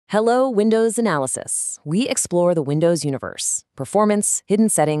Hello, Windows Analysis. We explore the Windows universe, performance, hidden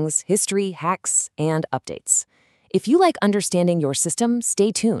settings, history, hacks, and updates. If you like understanding your system,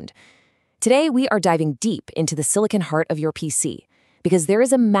 stay tuned. Today, we are diving deep into the silicon heart of your PC, because there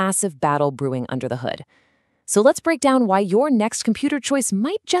is a massive battle brewing under the hood. So let's break down why your next computer choice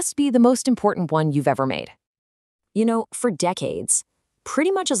might just be the most important one you've ever made. For decades,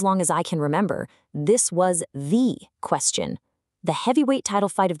 pretty much as long as I can remember, this was the question. The heavyweight title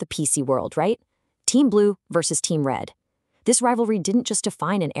fight of the PC world, right? Team Blue versus Team Red. This rivalry didn't just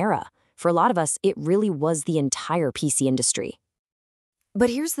define an era. For a lot of us, it really was the entire PC industry. But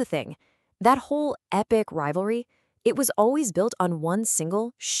here's the thing. That whole epic rivalry, it was always built on one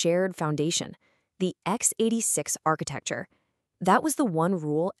single, shared foundation, the x86 architecture. That was the one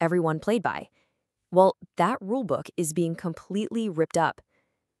rule everyone played by. Well, that rulebook is being completely ripped up.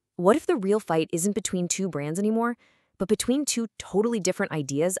 What if the real fight isn't between two brands anymore, but between two totally different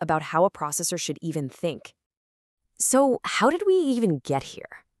ideas about how a processor should even think? So how did we even get here?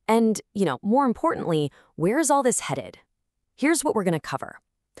 And, more importantly, where is all this headed? Here's what we're going to cover.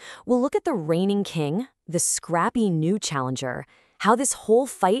 We'll look at the reigning king, the scrappy new challenger, how this whole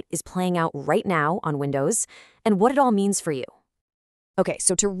fight is playing out right now on Windows, and what it all means for you. Okay,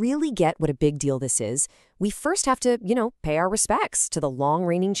 so to really get what a big deal this is, we first have to, pay our respects to the long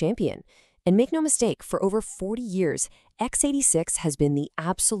reigning champion. And make no mistake, for over 40 years, x86 has been the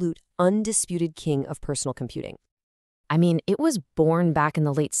absolute undisputed king of personal computing. I mean, it was born back in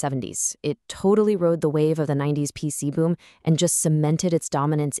the late 70s. It totally rode the wave of the 90s PC boom and just cemented its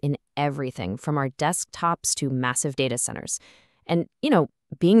dominance in everything from our desktops to massive data centers. And,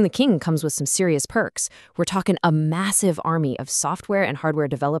 being the king comes with some serious perks. We're talking a massive army of software and hardware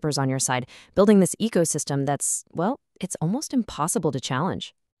developers on your side, building this ecosystem that's, it's almost impossible to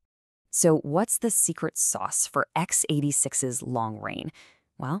challenge. So what's the secret sauce for x86's long reign?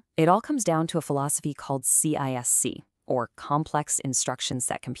 Well, it all comes down to a philosophy called CISC, or Complex Instruction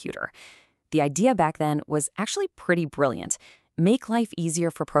Set Computer. The idea back then was actually pretty brilliant. Make life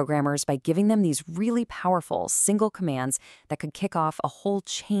easier for programmers by giving them these really powerful single commands that could kick off a whole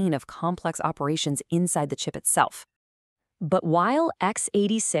chain of complex operations inside the chip itself. But while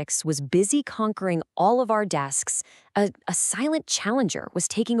x86 was busy conquering all of our desks, a silent challenger was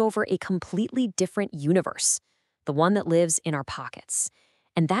taking over a completely different universe, the one that lives in our pockets.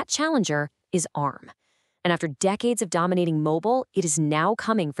 And that challenger is ARM. And after decades of dominating mobile, it is now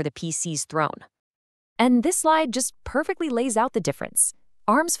coming for the PC's throne. And this slide just perfectly lays out the difference.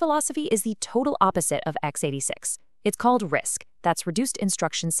 ARM's philosophy is the total opposite of x86. It's called RISC, that's Reduced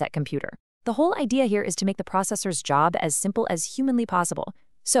Instruction Set Computer. The whole idea here is to make the processor's job as simple as humanly possible.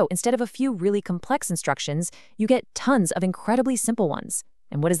 So instead of a few really complex instructions, you get tons of incredibly simple ones.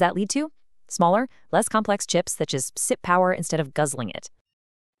 And what does that lead to? Smaller, less complex chips that just sip power instead of guzzling it.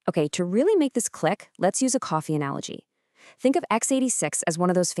 Okay, to really make this click, let's use a coffee analogy. Think of x86 as one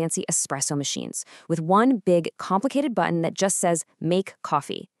of those fancy espresso machines with one big, complicated button that just says, "Make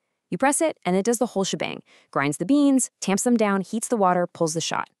coffee." You press it, and it does the whole shebang. Grinds the beans, tamps them down, heats the water, pulls the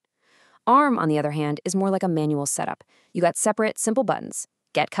shot. ARM, on the other hand, is more like a manual setup. You got separate, simple buttons.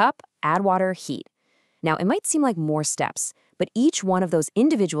 Get cup, add water, heat. Now, it might seem like more steps, but each one of those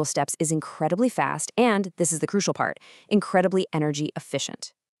individual steps is incredibly fast and, this is the crucial part, incredibly energy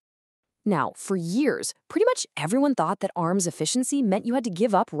efficient. Now, for years, pretty much everyone thought that ARM's efficiency meant you had to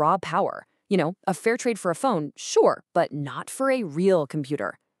give up raw power. A fair trade for a phone, sure, but not for a real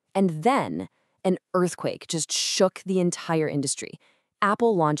computer. And then, an earthquake just shook the entire industry.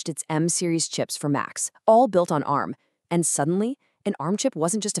 Apple launched its M-series chips for Macs, all built on ARM. And suddenly, an ARM chip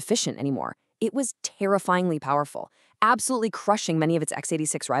wasn't just efficient anymore. It was terrifyingly powerful, absolutely crushing many of its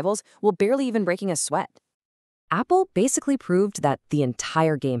x86 rivals while barely even breaking a sweat. Apple basically proved that the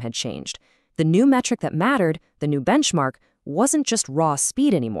entire game had changed. The new metric that mattered, the new benchmark, wasn't just raw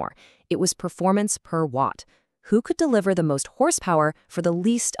speed anymore. It was performance per watt. Who could deliver the most horsepower for the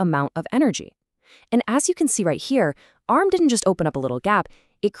least amount of energy? And as you can see right here, ARM didn't just open up a little gap,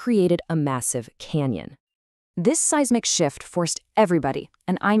 it created a massive canyon. This seismic shift forced everybody,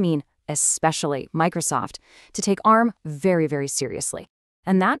 and I mean especially Microsoft, to take ARM very, very seriously.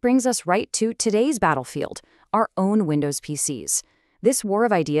 And that brings us right to today's battlefield, our own Windows PCs. This war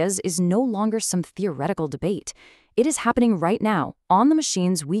of ideas is no longer some theoretical debate. It is happening right now on the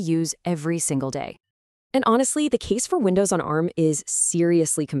machines we use every single day. And honestly, the case for Windows on ARM is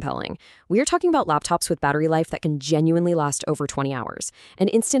seriously compelling. We are talking about laptops with battery life that can genuinely last over 20 hours, an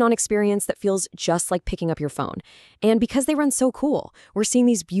instant-on experience that feels just like picking up your phone. And because they run so cool, we're seeing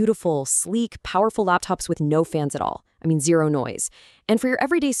these beautiful, sleek, powerful laptops with no fans at all. Zero noise. And for your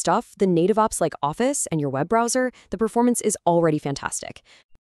everyday stuff, the native apps like Office and your web browser, the performance is already fantastic.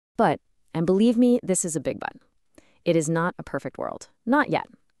 But, and believe me, this is a big but, it is not a perfect world. Not yet.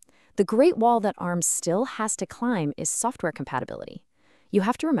 The great wall that ARM still has to climb is software compatibility. You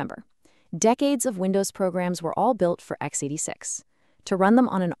have to remember, decades of Windows programs were all built for x86. To run them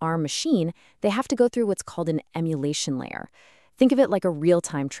on an ARM machine, they have to go through what's called an emulation layer. Think of it like a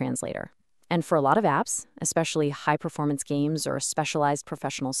real-time translator. And for a lot of apps, especially high-performance games or specialized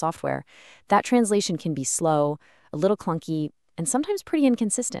professional software, that translation can be slow, a little clunky, and sometimes pretty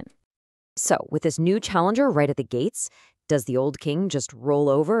inconsistent. So, with this new challenger right at the gates, does the old king just roll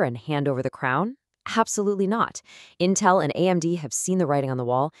over and hand over the crown? Absolutely not. Intel and AMD have seen the writing on the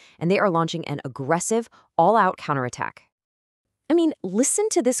wall, and they are launching an aggressive, all-out counterattack. I mean, listen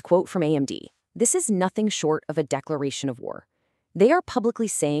to this quote from AMD. This is nothing short of a declaration of war. They are publicly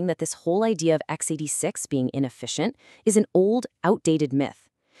saying that this whole idea of x86 being inefficient is an old, outdated myth,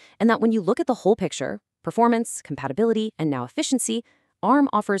 and that when you look at the whole picture, performance, compatibility, and now efficiency, ARM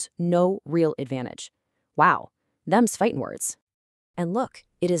offers no real advantage. Wow, them's fighting words. And look,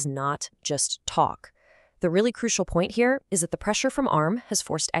 it is not just talk. The really crucial point here is that the pressure from ARM has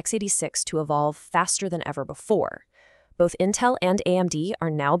forced x86 to evolve faster than ever before. Both Intel and AMD are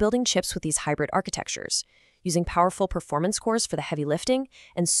now building chips with these hybrid architectures, using powerful performance cores for the heavy lifting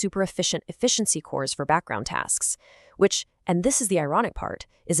and super efficient efficiency cores for background tasks, which, and this is the ironic part,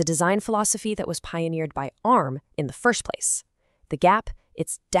 is a design philosophy that was pioneered by ARM in the first place. The gap,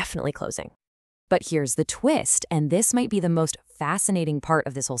 it's definitely closing. But here's the twist, and this might be the most fascinating part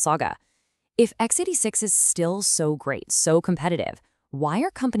of this whole saga. If x86 is still so great, so competitive, why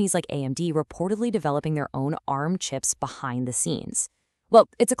are companies like AMD reportedly developing their own ARM chips behind the scenes? Well,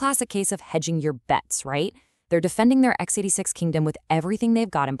 it's a classic case of hedging your bets, right? They're defending their x86 kingdom with everything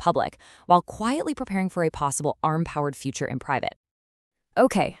they've got in public, while quietly preparing for a possible ARM-powered future in private.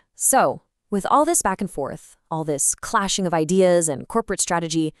 Okay, so with all this back and forth, all this clashing of ideas and corporate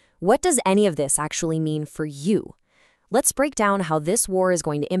strategy, what does any of this actually mean for you? Let's break down how this war is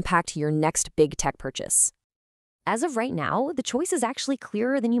going to impact your next big tech purchase. As of right now, the choice is actually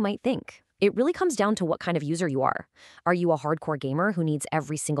clearer than you might think. It really comes down to what kind of user you are. Are you a hardcore gamer who needs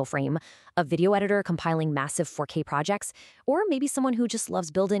every single frame, a video editor compiling massive 4K projects, or maybe someone who just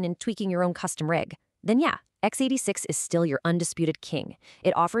loves building and tweaking your own custom rig? Then yeah, x86 is still your undisputed king.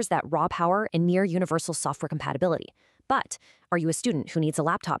 It offers that raw power and near universal software compatibility. But are you a student who needs a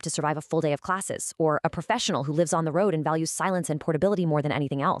laptop to survive a full day of classes, or a professional who lives on the road and values silence and portability more than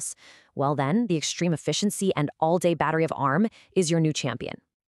anything else? Well then, the extreme efficiency and all-day battery of ARM is your new champion.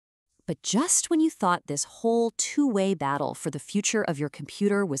 But just when you thought this whole two-way battle for the future of your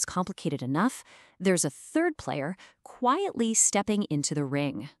computer was complicated enough, there's a third player quietly stepping into the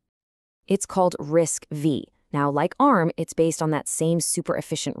ring. It's called RISC-V. Now, like ARM, it's based on that same super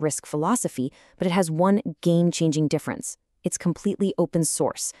efficient RISC philosophy, but it has one game-changing difference. It's completely open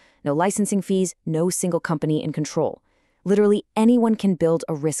source. No licensing fees, no single company in control. Literally anyone can build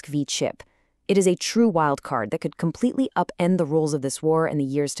a RISC-V chip. It is a true wild card that could completely upend the rules of this war in the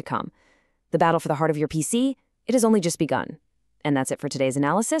years to come. The battle for the heart of your PC, it has only just begun. And that's it for today's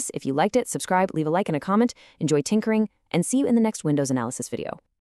analysis. If you liked it, subscribe, leave a like and a comment, enjoy tinkering, and see you in the next Windows analysis video.